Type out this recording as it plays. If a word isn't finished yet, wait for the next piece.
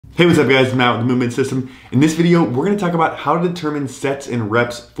Hey, what's up guys, Matt with the Movement System. In this video, we're gonna talk about how to determine sets and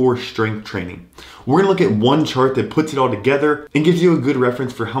reps for strength training. We're gonna look at one chart that puts it all together and gives you a good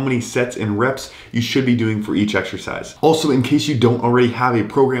reference for how many sets and reps you should be doing for each exercise. Also, in case you don't already have a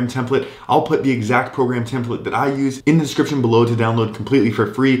program template, I'll put the exact program template that I use in the description below to download completely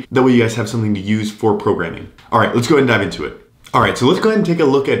for free. That way you guys have something to use for programming. All right, let's go ahead and dive into it. All right, so let's go ahead and take a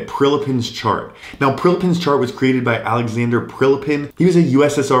look at Prilepins Chart. Now, Prilepins Chart was created by Alexander Prilepin. He was a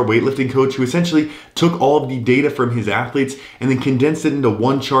USSR weightlifting coach who essentially took all of the data from his athletes and then condensed it into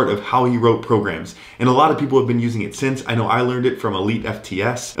one chart of how he wrote programs. And a lot of people have been using it since. I know I learned it from Elite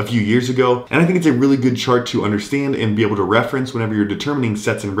FTS a few years ago. And I think it's a really good chart to understand and be able to reference whenever you're determining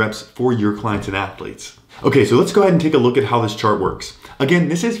sets and reps for your clients and athletes. Okay, so let's go ahead and take a look at how this chart works. Again,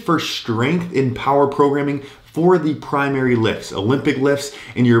 this is for strength and power programming for the primary lifts, Olympic lifts,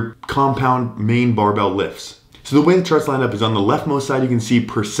 and your compound main barbell lifts. So the way the charts line up is on the leftmost side, you can see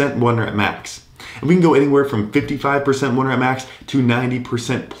percent 1 rep max. And we can go anywhere from 55% 1 rep max to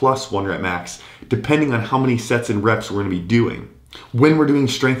 90% plus 1 rep max, depending on how many sets and reps we're gonna be doing. When we're doing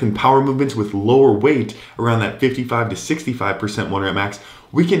strength and power movements with lower weight, around that 55 to 65% 1 rep max,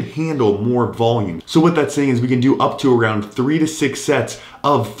 we can handle more volume. So what that's saying is we can do up to around 3 to 6 sets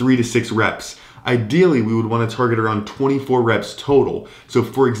of 3 to 6 reps. Ideally, we would want to target around 24 reps total. So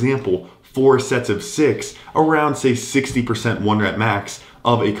for example, 4 sets of 6, around say 60% 1 rep max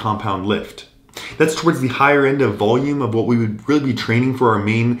of a compound lift. That's towards the higher end of volume of what we would really be training for our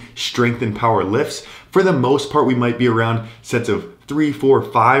main strength and power lifts. For the most part, we might be around sets of 3, 4,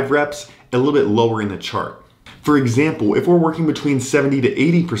 5 reps, a little bit lower in the chart. For example, if we're working between 70 to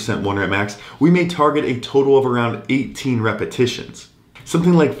 80% 1 rep max, we may target a total of around 18 repetitions.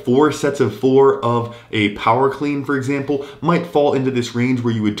 Something like 4 sets of 4 of a power clean, for example, might fall into this range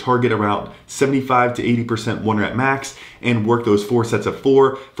where you would target around 75 to 80% 1 rep max and work those 4 sets of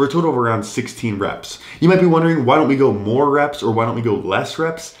 4 for a total of around 16 reps. You might be wondering, why don't we go more reps or why don't we go less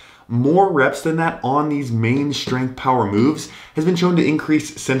reps? More reps than that on these main strength power moves has been shown to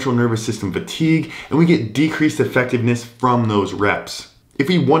increase central nervous system fatigue, and we get decreased effectiveness from those reps. If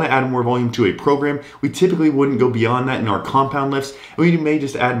we want to add more volume to a program, we typically wouldn't go beyond that in our compound lifts, and we may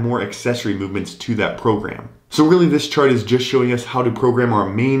just add more accessory movements to that program. So really this chart is just showing us how to program our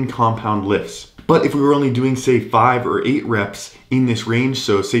main compound lifts. But if we were only doing say 5 or 8 reps in this range,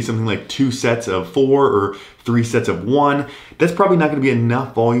 so say something like 2 sets of 4 or 3 sets of 1, that's probably not going to be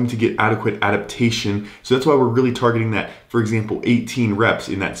enough volume to get adequate adaptation. So that's why we're really targeting that, for example, 18 reps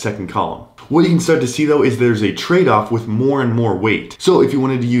in that second column. What you can start to see though is there's a trade-off with more and more weight. So if you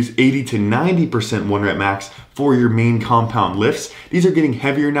wanted to use 80 to 90% 1 rep max for your main compound lifts, these are getting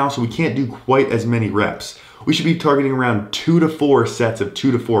heavier now, so we can't do quite as many reps. We should be targeting around 2 to 4 sets of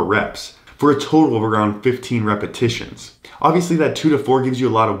 2 to 4 reps for a total of around 15 repetitions. Obviously that 2 to 4 gives you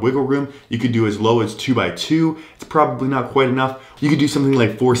a lot of wiggle room. You could do as low as 2 by 2. It's probably not quite enough. You could do something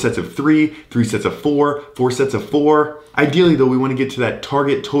like 4 sets of 3, 3 sets of 4, 4 sets of 4. Ideally though, we want to get to that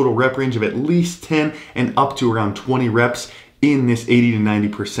target total rep range of at least 10 and up to around 20 reps in this 80 to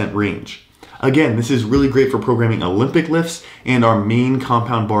 90% range. Again, this is really great for programming Olympic lifts and our main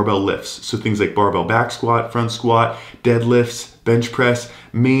compound barbell lifts. So things like barbell back squat, front squat, deadlifts, bench press,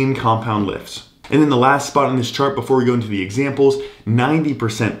 main compound lifts. And then the last spot on this chart before we go into the examples,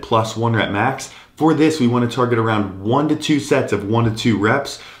 90% plus 1 rep max. For this, we want to target around 1 to 2 sets of 1 to 2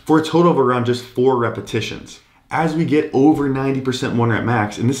 reps for a total of around just 4 repetitions. As we get over 90% 1 rep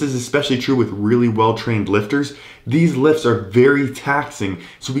max, and this is especially true with really well-trained lifters, these lifts are very taxing,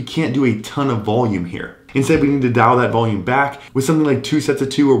 so we can't do a ton of volume here. Instead, we need to dial that volume back with something like 2 sets of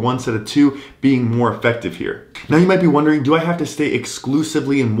 2 or 1 set of 2 being more effective here. Now you might be wondering, do I have to stay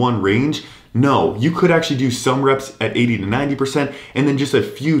exclusively in one range? No, you could actually do some reps at 80 to 90% and then just a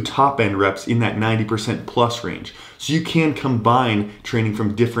few top end reps in that 90% plus range. So you can combine training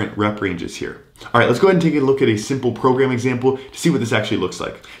from different rep ranges here. All right, let's go ahead and take a look at a simple program example to see what this actually looks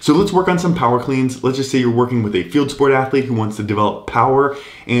like. So let's work on some power cleans. Let's just say you're working with a field sport athlete who wants to develop power,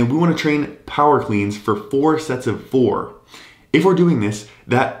 and we want to train power cleans for 4 sets of 4. If we're doing this,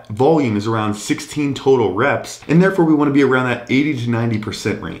 that volume is around 16 total reps, and therefore we want to be around that 80 to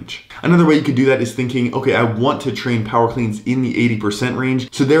 90% range. Another way you could do that is thinking, okay, I want to train power cleans in the 80%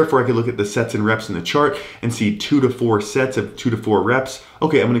 range, so therefore I could look at the sets and reps in the chart and see 2 to 4 sets of 2 to 4 reps.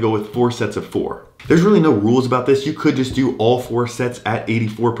 Okay, I'm gonna go with 4 sets of 4. There's really no rules about this. You could just do all 4 sets at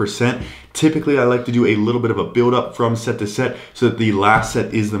 84%. Typically, I like to do a little bit of a build up from set to set so that the last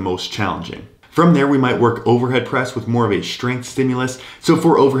set is the most challenging. From there, we might work overhead press with more of a strength stimulus. So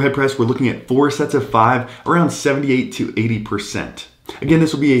for overhead press, we're looking at 4 sets of 5, around 78 to 80%. Again,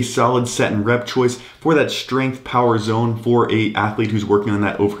 this will be a solid set and rep choice for that strength power zone for an athlete who's working on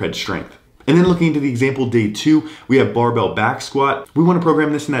that overhead strength. And then looking into the example day 2, we have barbell back squat. We want to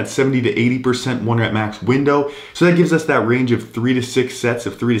program this in that 70 to 80% 1 rep max window. So that gives us that range of 3 to 6 sets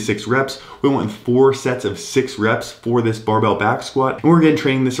of 3 to 6 reps. We want 4 sets of 6 reps for this barbell back squat. And we're again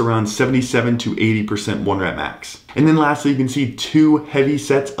training this around 77 to 80% 1 rep max. And then lastly, you can see 2 heavy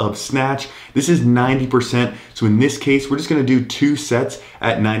sets of snatch. This is 90%. So in this case, we're just going to do 2 sets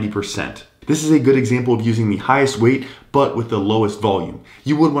at 90%. This is a good example of using the highest weight, but with the lowest volume.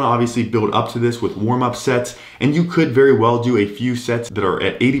 You would want to obviously build up to this with warm-up sets, and you could very well do a few sets that are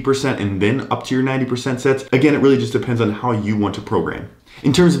at 80% and then up to your 90% sets. Again, it really just depends on how you want to program.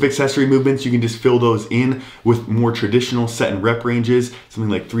 In terms of accessory movements, you can just fill those in with more traditional set and rep ranges, something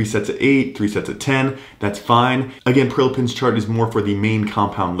like 3 sets of 8, 3 sets of 10, that's fine. Again, Prilepins Chart is more for the main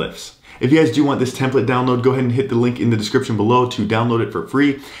compound lifts. If you guys do want this template download, go ahead and hit the link in the description below to download it for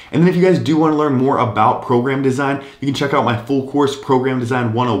free. And then if you guys do want to learn more about program design, you can check out my full course, Program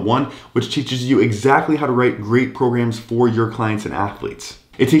Design 101, which teaches you exactly how to write great programs for your clients and athletes.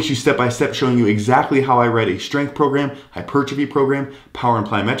 It takes you step by step, showing you exactly how I write a strength program, hypertrophy program, power and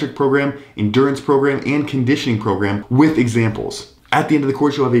plyometric program, endurance program, and conditioning program with examples. At the end of the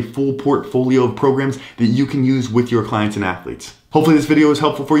course, you'll have a full portfolio of programs that you can use with your clients and athletes. Hopefully this video was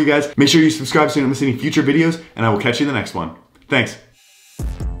helpful for you guys. Make sure you subscribe so you don't miss any future videos, and I will catch you in the next one. Thanks.